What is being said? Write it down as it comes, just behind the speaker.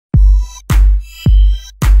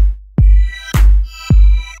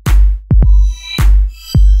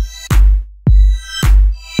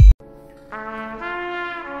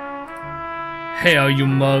Hey all you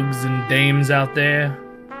mugs and dames out there,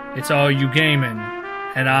 it's AreYouGaming,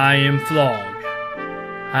 and I am Flog.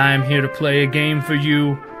 I am here to play a game for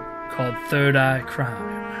you called Third Eye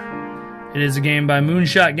Crime. It is a game by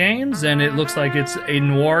Moonshot Games, and it looks like it's a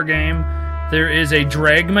noir game. There is a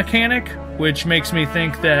drag mechanic, which makes me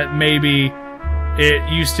think that maybe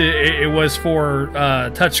it was for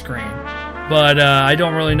touchscreen. But I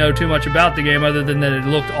don't really know too much about the game other than that it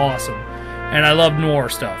looked awesome. And I love noir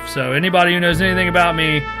stuff. So anybody who knows anything about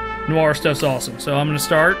me, noir stuff's awesome. So I'm going to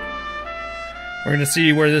start. We're going to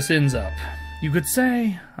see where this ends up. You could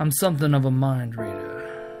say I'm something of a mind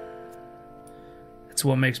reader. It's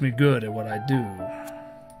what makes me good at what I do.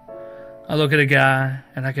 I look at a guy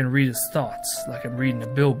and I can read his thoughts like I'm reading a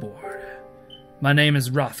billboard. My name is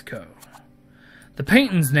Rothko. The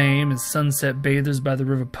painting's name is Sunset Bathers by the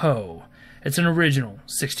River Po. It's an original,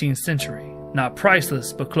 16th century. Not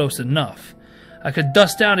priceless, but close enough. I could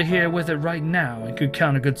dust out of here with it right now and could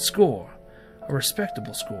count a good score. A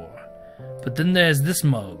respectable score. But then there's this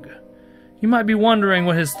mug. You might be wondering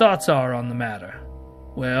what his thoughts are on the matter.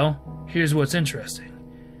 Well, here's what's interesting.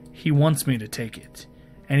 He wants me to take it.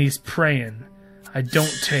 And he's praying I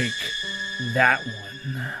don't take that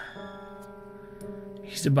one.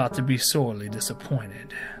 He's about to be sorely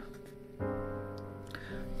disappointed.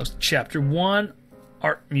 That's Chapter 1,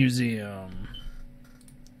 Art Museum.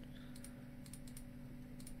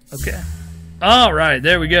 Okay. Alright,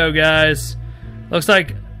 there we go, guys. Looks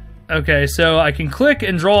like... Okay, so I can click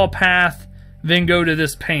and draw a path, then go to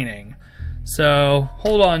this painting. So,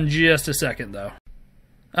 hold on just a second, though.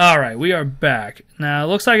 Alright, we are back. Now, it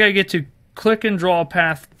looks like I get to click and draw a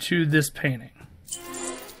path to this painting.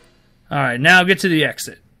 Alright, now get to the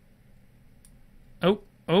exit. Oh.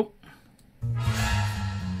 Oh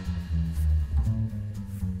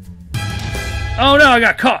no, I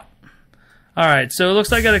got caught! Alright, so it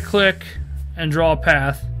looks like I gotta click and draw a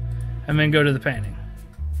path, and then go to the painting.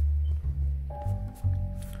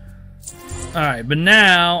 Alright, but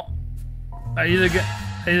now, I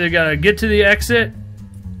either gotta get to the exit.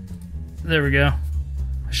 There we go.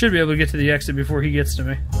 I should be able to get to the exit before he gets to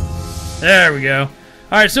me. There we go.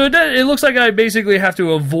 Alright, so it looks like I basically have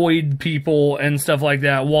to avoid people and stuff like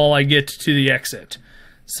that while I get to the exit.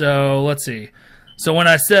 So, let's see. So when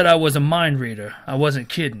I said I was a mind reader, I wasn't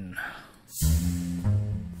kidding.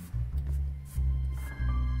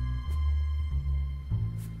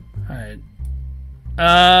 Alright.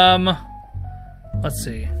 Let's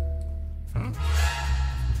see.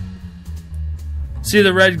 See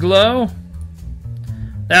the red glow?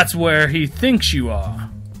 That's where he thinks you are.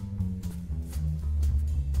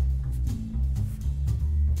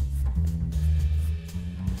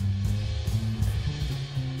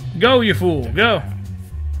 Go, you fool, go.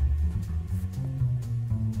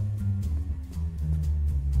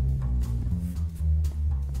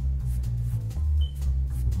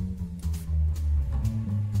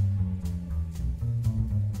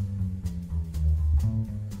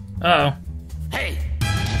 Uh-oh. Hey.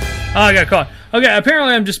 Oh, I got caught. Okay,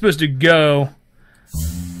 apparently I'm just supposed to go.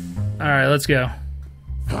 Alright, let's go.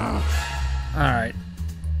 Alright.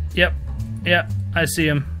 Yep, I see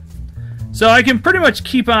him. So I can pretty much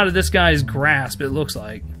keep out of this guy's grasp, it looks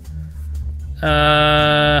like.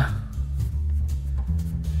 The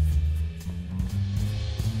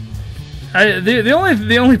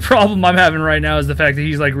only problem I'm having right now is the fact that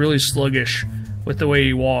he's like really sluggish with the way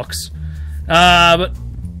he walks. But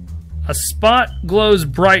a spot glows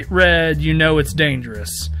bright red, you know it's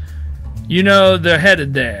dangerous. You know they're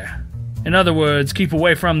headed there. In other words, keep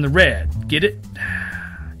away from the red. Get it?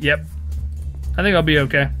 Yep. I think I'll be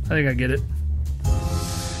okay. I think I get it.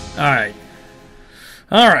 Alright.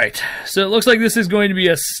 Alright. So it looks like this is going to be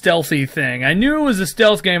a stealthy thing. I knew it was a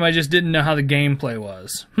stealth game, I just didn't know how the gameplay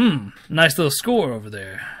was. Nice little score over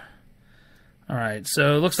there. Alright,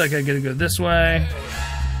 so it looks like I gotta go this way.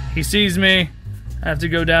 He sees me. I have to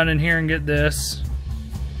go down in here and get this.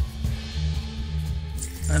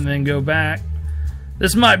 And then go back.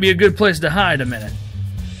 This might be a good place to hide a minute.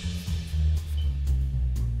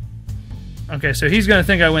 Okay, so he's gonna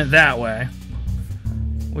think I went that way.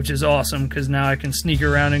 Which is awesome, because now I can sneak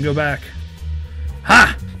around and go back.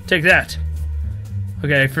 Ha! Take that!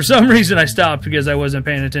 Okay, for some reason I stopped because I wasn't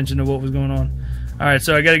paying attention to what was going on. Alright,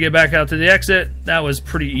 so I gotta get back out to the exit. That was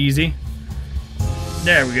pretty easy.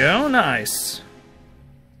 There we go, nice.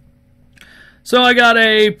 So I got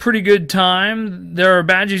a pretty good time. There are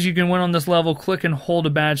badges you can win on this level. Click and hold a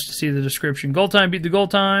badge to see the description. Goal time, beat the goal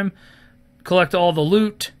time. Collect all the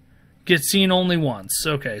loot. Get seen only once.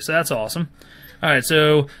 Okay, so that's awesome. Alright,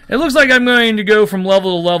 so it looks like I'm going to go from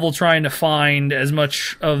level to level trying to find as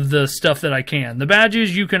much of the stuff that I can. The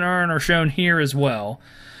badges you can earn are shown here as well.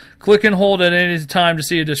 Click and hold at any time to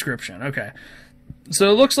see a description. Okay. So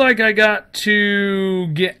it looks like I got to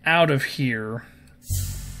get out of here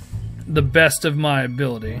the best of my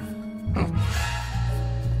ability.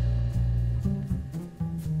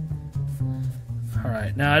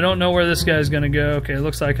 Alright, now I don't know where this guy's gonna go. Okay, it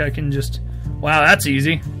looks like I can just... Wow, that's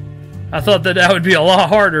easy. I thought that would be a lot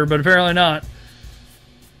harder, but apparently not.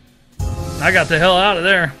 I got the hell out of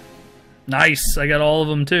there. Nice, I got all of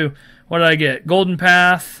them too. What did I get? Golden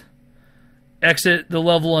Path. Exit the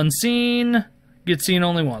level unseen. Get seen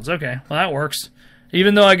only once. Okay, well that works.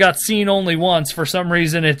 Even though I got seen only once, for some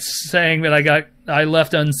reason it's saying that I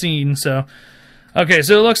left unseen, so... Okay,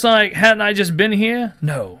 so it looks like, hadn't I just been here?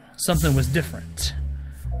 No, something was different.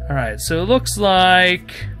 Alright, so it looks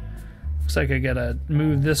like I gotta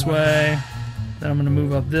move this way. Then I'm gonna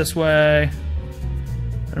move up this way.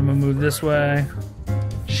 Then I'm gonna move this way.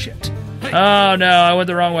 Shit. Oh no, I went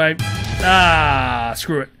the wrong way. Ah,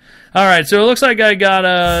 screw it. Alright, so it looks like I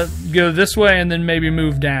gotta go this way and then maybe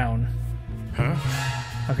move down. Huh?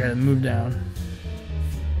 Okay, move down.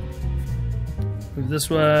 Move this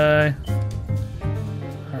way.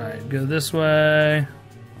 Alright, go this way.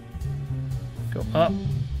 Go up.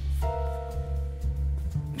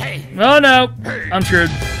 Hey. Oh no! I'm screwed.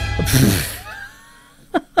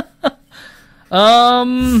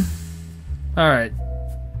 Alright.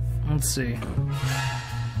 Let's see.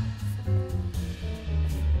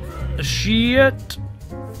 Shit.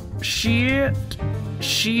 Shit.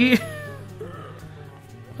 Shit.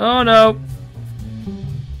 Oh no.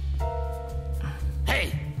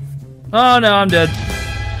 Hey. Oh no, I'm dead.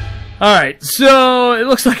 Alright, so it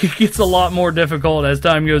looks like it gets a lot more difficult as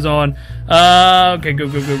time goes on. Okay, go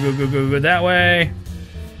that way.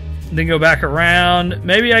 Then go back around.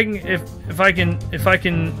 Maybe I can, if I can,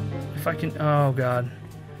 oh god.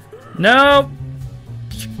 No!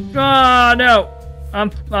 Ah, no! I'm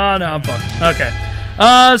fucked. Okay.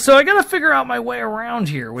 So I gotta figure out my way around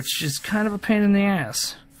here, which is kind of a pain in the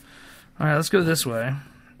ass. Alright, let's go this way.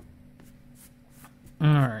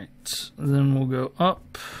 Alright, then we'll go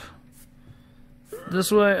up.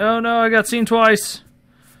 This way. Oh no, I got seen twice.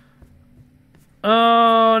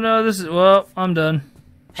 Oh no, this is... Well, I'm done.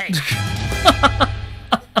 Hey.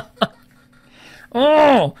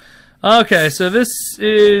 Oh! Okay, so this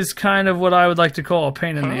is kind of what I would like to call a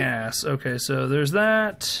pain in the ass. Okay, so there's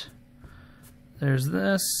that. There's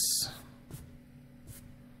this.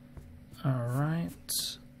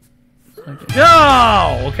 Alright. Okay.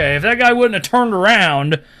 Oh! Okay, if that guy wouldn't have turned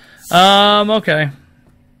around. Okay.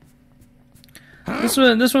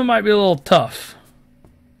 This one might be a little tough.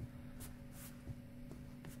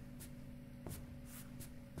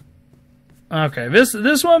 Okay,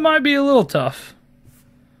 this one might be a little tough.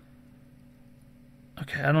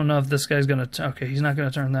 Okay, I don't know if this guy's gonna... Okay, he's not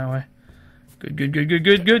gonna turn that way. Good.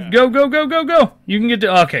 Go. You can get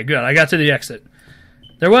to... Okay, good. I got to the exit.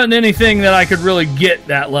 There wasn't anything that I could really get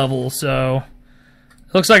that level, so...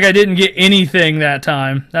 Looks like I didn't get anything that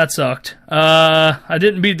time. That sucked. I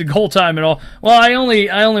didn't beat the goal time at all. Well, I only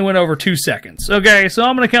went over 2 seconds. Okay, so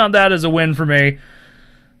I'm gonna count that as a win for me.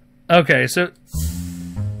 Okay, so...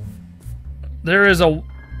 There's an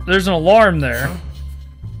alarm there.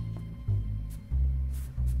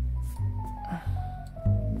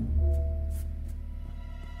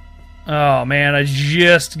 Oh man, I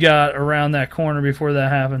just got around that corner before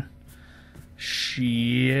that happened.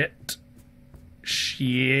 Shit.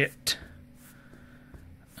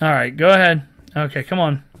 Alright, go ahead. Okay, come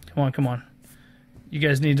on. You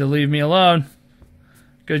guys need to leave me alone.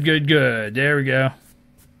 Good. There we go.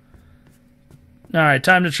 Alright,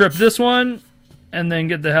 time to trip this one, and then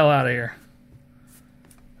get the hell out of here.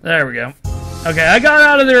 There we go. Okay, I got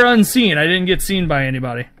out of there unseen. I didn't get seen by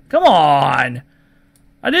anybody. Come on!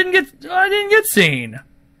 I didn't get seen.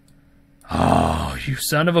 Oh, you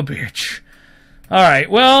son of a bitch.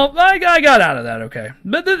 Alright, well, I got out of that, okay.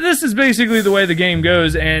 But this is basically the way the game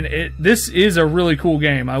goes, and this is a really cool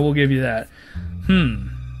game, I will give you that.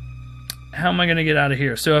 How am I going to get out of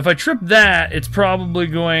here? So if I trip that, it's probably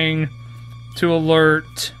going to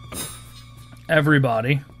alert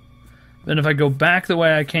everybody. Then if I go back the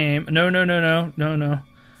way I came... No.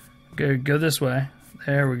 Go this way.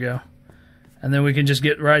 There we go. And then we can just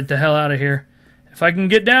get right the hell out of here. If I can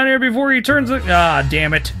get down here before he turns... Ah,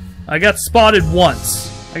 damn it. I got spotted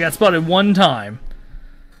once. I got spotted one time.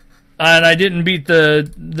 And I didn't beat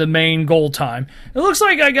the main goal time. It looks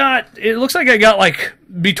like I got like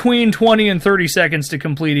between 20 and 30 seconds to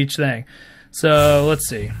complete each thing. So, let's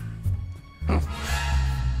see.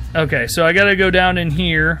 Okay, so I gotta go down in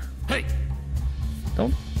here. Hey.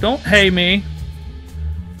 Don't hey me.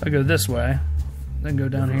 I go this way, then go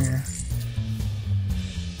down here.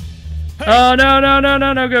 Hey. Oh no no no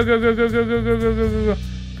no no! Go go go go go go go go go go go!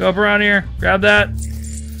 Go up around here. Grab that.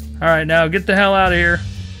 All right, now get the hell out of here.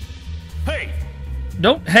 Hey.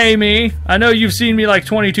 Don't hey me. I know you've seen me like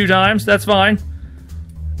 22 times. That's fine.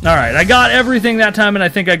 All right, I got everything that time, and I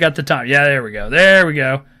think I got the time. Yeah, there we go. There we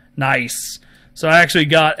go. Nice. So I actually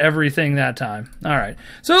got everything that time. All right.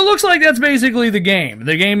 So it looks like that's basically the game.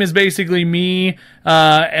 The game is basically me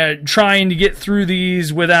trying to get through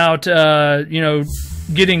these without, you know,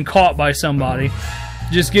 getting caught by somebody.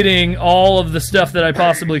 Just getting all of the stuff that I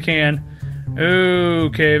possibly can.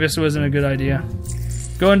 Okay, this wasn't a good idea.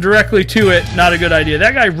 Going directly to it, not a good idea.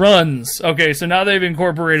 That guy runs. Okay, so now they've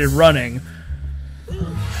incorporated running.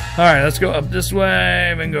 All right, let's go up this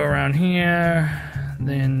way, then go around here.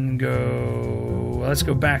 Then go... Let's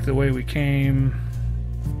go back the way we came.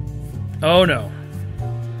 Oh, no.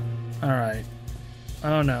 Alright.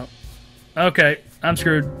 Oh, no. Okay, I'm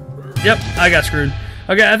screwed. Yep, I got screwed.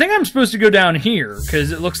 Okay, I think I'm supposed to go down here,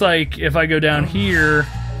 because it looks like if I go down here,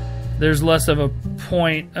 there's less of a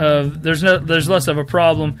point of... There's less of a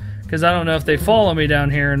problem, because I don't know if they follow me down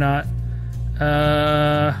here or not.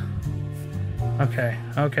 Okay.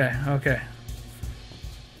 Okay.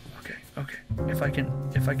 If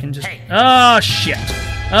I can just... Hey. Oh, shit.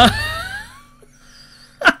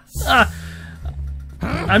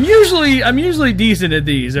 I'm usually decent at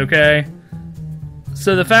these, okay?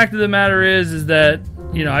 So the fact of the matter is that,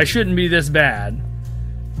 you know, I shouldn't be this bad.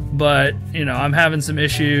 But, you know, I'm having some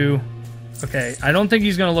issue. Okay, I don't think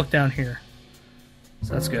he's going to look down here.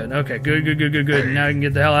 So that's good. Okay, good. Now I can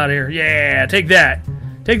get the hell out of here. Yeah, take that.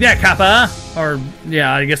 Take that, kappa. Or,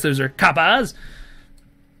 yeah, I guess those are kappas.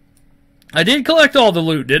 I did collect all the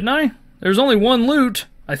loot, didn't I? There's only one loot,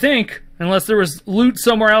 I think. Unless there was loot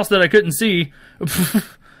somewhere else that I couldn't see.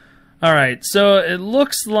 Alright, so it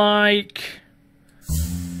looks like...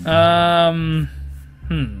 how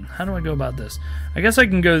do I go about this? I guess I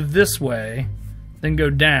can go this way, then go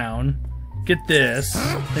down, get this,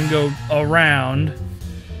 then go around.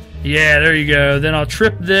 Yeah, there you go. Then I'll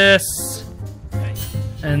trip this,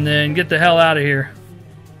 and then get the hell out of here.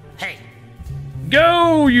 Hey.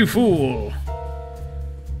 Go, you fool!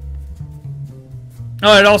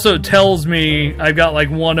 Oh, it also tells me I've got like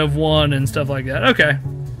 1 of 1 and stuff like that. Okay.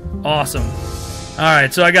 Awesome.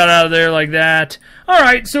 Alright, so I got out of there like that.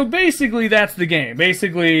 Alright, so basically that's the game.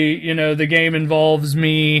 Basically, you know, the game involves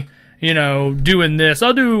me, you know, doing this.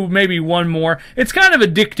 I'll do maybe one more. It's kind of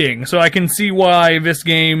addicting, so I can see why this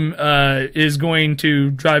game is going to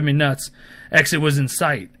drive me nuts. Exit was in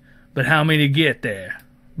sight, but how many to get there?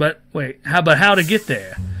 But wait, how to get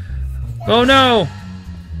there? Oh no!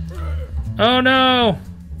 Oh no!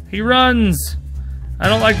 He runs! I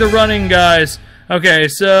don't like the running, guys. Okay,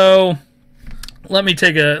 so let me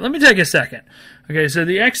take a second. Okay, so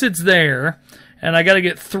the exit's there, and I gotta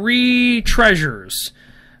get 3 treasures.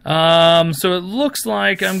 So it looks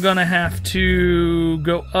like I'm gonna have to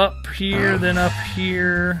go up here, then up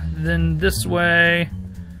here, then this way.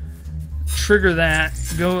 Trigger that,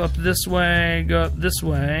 go up this way, go up this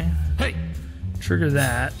way. Hey. Trigger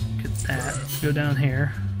that, get that, go down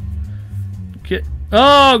here. Get,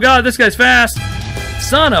 oh god, this guy's fast!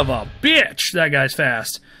 Son of a bitch, that guy's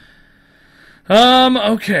fast.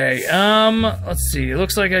 Okay, let's see, it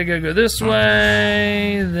looks like I gotta go this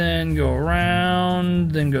way, then go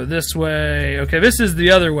around, then go this way. Okay, this is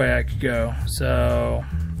the other way I could go, so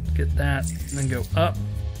get that, then go up.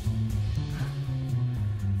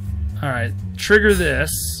 Alright, trigger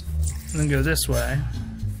this, then go this way.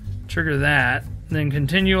 Trigger that, then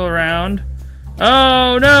continue around.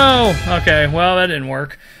 Oh no! Okay, well that didn't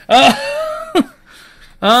work. Okay,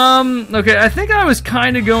 I think I was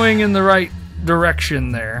kind of going in the right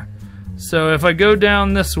direction there. So if I go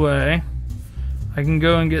down this way, I can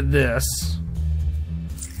go and get this.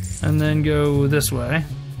 And then go this way.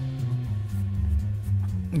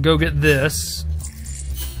 Go get this.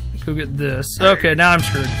 Go get this. Okay, now I'm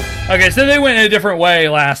screwed. Okay, so they went in a different way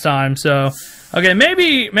last time, so... Okay,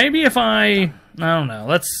 maybe if I don't know.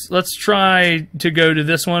 Let's try to go to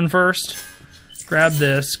this one first. Grab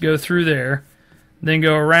this, go through there. Then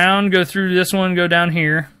go around, go through this one, go down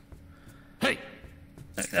here. Hey.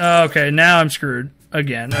 Okay, now I'm screwed.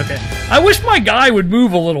 Again, okay. I wish my guy would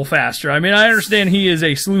move a little faster. I mean, I understand he is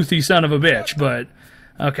a sleuthy son of a bitch, but...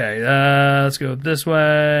 Okay, let's go this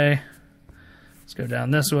way. Let's go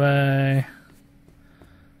down this way.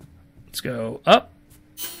 Let's go up.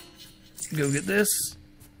 Go get this.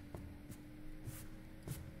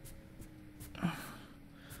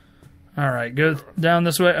 Alright, go down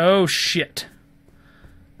this way. Oh, shit.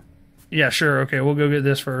 Yeah, sure. Okay, we'll go get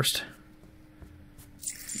this first.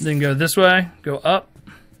 Then go this way. Go up.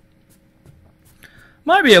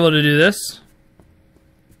 Might be able to do this.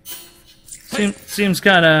 Seems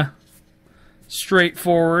kind of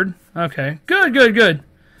straightforward. Okay, good, good, good.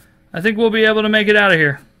 I think we'll be able to make it out of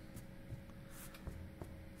here.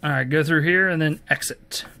 Alright, go through here and then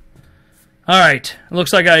exit. Alright,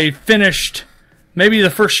 looks like I finished maybe the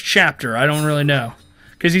first chapter. I don't really know.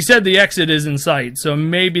 Because he said the exit is in sight, so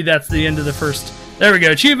maybe that's the end of the first... There we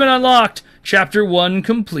go, achievement unlocked! Chapter 1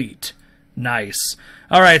 complete. Nice.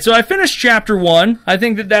 Alright, so I finished Chapter 1. I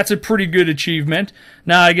think that that's a pretty good achievement.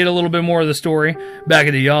 Now I get a little bit more of the story. Back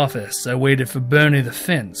at the office, I waited for Bernie the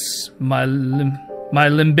Fence, my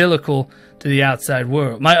limbilical to the outside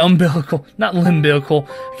world. My umbilical, not limbilical.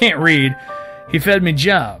 I can't read. He fed me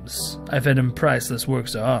jobs. I fed him priceless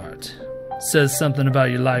works of art. Says something about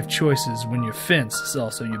your life choices when your fence is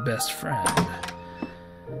also your best friend.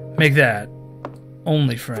 Make that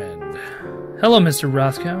only friend. Hello, Mr.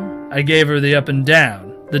 Rothko. I gave her the up and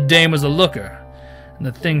down. The dame was a looker, and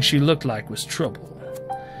the thing she looked like was trouble.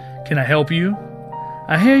 Can I help you?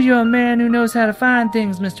 I hear you're a man who knows how to find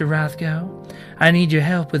things, Mr. Rothko. I need your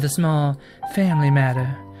help with a small family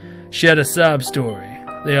matter. She had a sob story.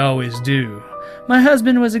 They always do. My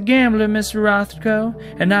husband was a gambler, Mr. Rothko,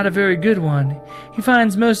 and not a very good one. He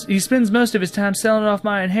spends most of his time selling off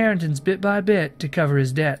my inheritance bit by bit to cover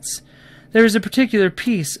his debts. There is a particular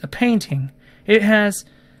piece, a painting. It has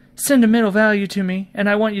sentimental value to me, and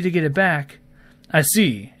I want you to get it back. I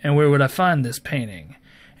see. And where would I find this painting?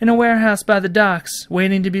 In a warehouse by the docks,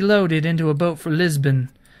 waiting to be loaded into a boat for Lisbon.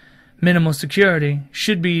 Minimal security.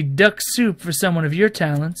 Should be duck soup for someone of your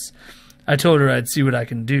talents. I told her I'd see what I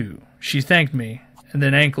can do. She thanked me, and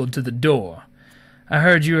then ankled to the door. I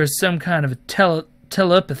heard you are some kind of a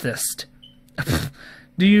telepathist.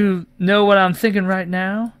 Do you know what I'm thinking right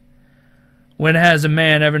now? When has a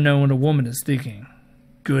man ever known what a woman is thinking?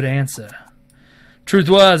 Good answer. Truth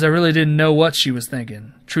was, I really didn't know what she was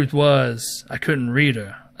thinking. Truth was, I couldn't read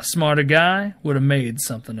her. A smarter guy would have made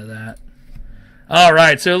something of that.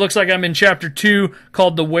 Alright, so it looks like I'm in Chapter 2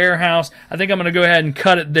 called The Warehouse. I think I'm going to go ahead and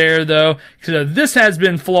cut it there, though. So this has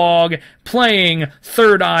been Flog playing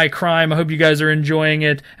Third Eye Crime. I hope you guys are enjoying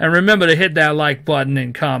it. And remember to hit that like button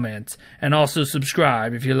and comment. And also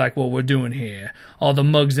subscribe if you like what we're doing here. All the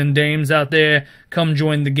mugs and dames out there, come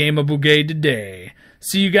join the Gamer Brigade today.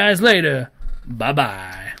 See you guys later.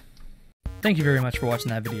 Bye-bye. Thank you very much for watching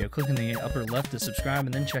that video. Click in the upper left to subscribe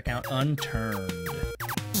and then check out Unturned.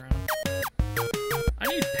 I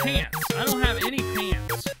need pants. I don't have any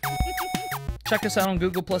pants. Check us out on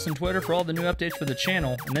Google Plus and Twitter for all the new updates for the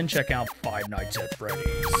channel, and then check out Five Nights at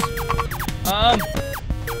Freddy's.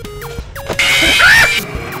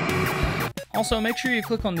 Also, make sure you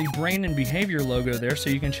click on the Brain and Behavior logo there so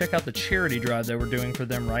you can check out the charity drive that we're doing for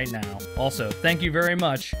them right now. Also, thank you very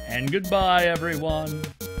much, and goodbye, everyone.